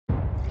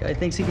Guy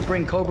thinks he can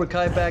bring Cobra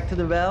Kai back to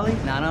the valley?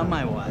 Not on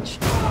my watch.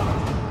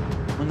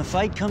 When the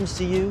fight comes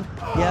to you,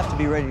 you have to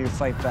be ready to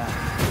fight back.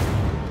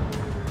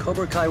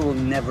 Cobra Kai will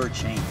never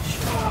change.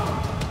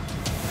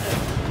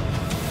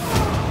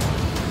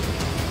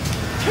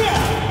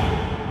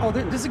 Oh,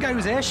 this is a guy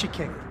whose ass you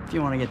kicked. If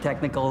you want to get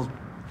technical,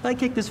 I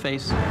kicked his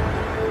face.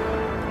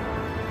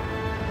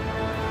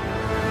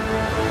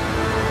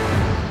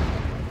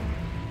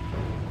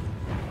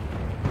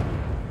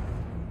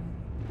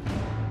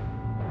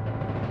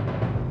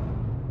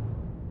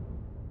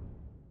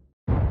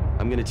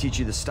 I'm gonna teach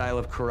you the style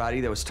of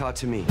karate that was taught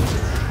to me.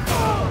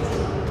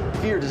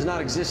 Fear does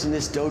not exist in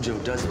this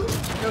dojo, does it?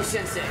 No,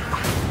 Sensei.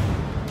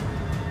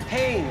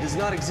 Pain does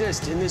not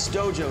exist in this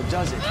dojo,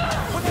 does it?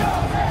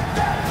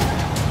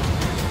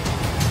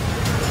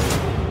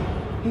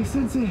 Hey,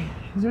 Sensei,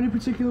 is there any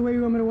particular way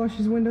you want me to wash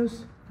these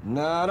windows?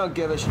 No, I don't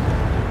give a shit.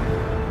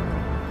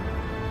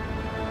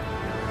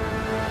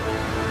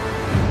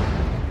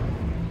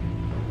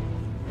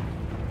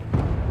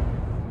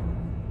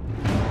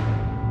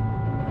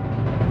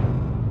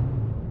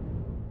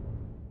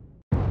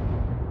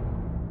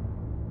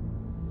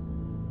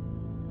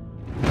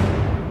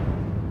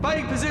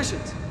 Fighting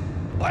positions.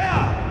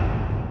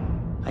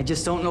 I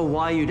just don't know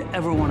why you'd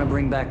ever want to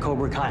bring back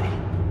Cobra Kai.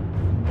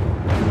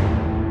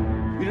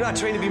 We do not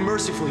train to be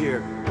merciful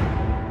here.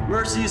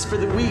 Mercy is for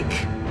the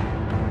weak.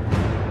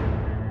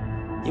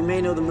 You may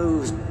know the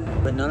moves,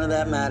 but none of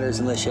that matters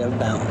unless you have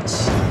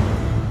balance.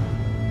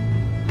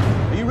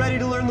 Are you ready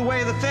to learn the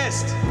way of the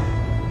fist?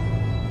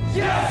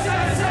 Yes,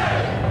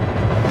 Sensei!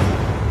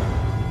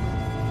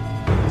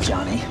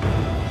 Johnny,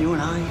 you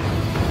and I,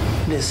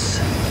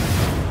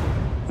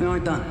 we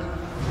aren't done.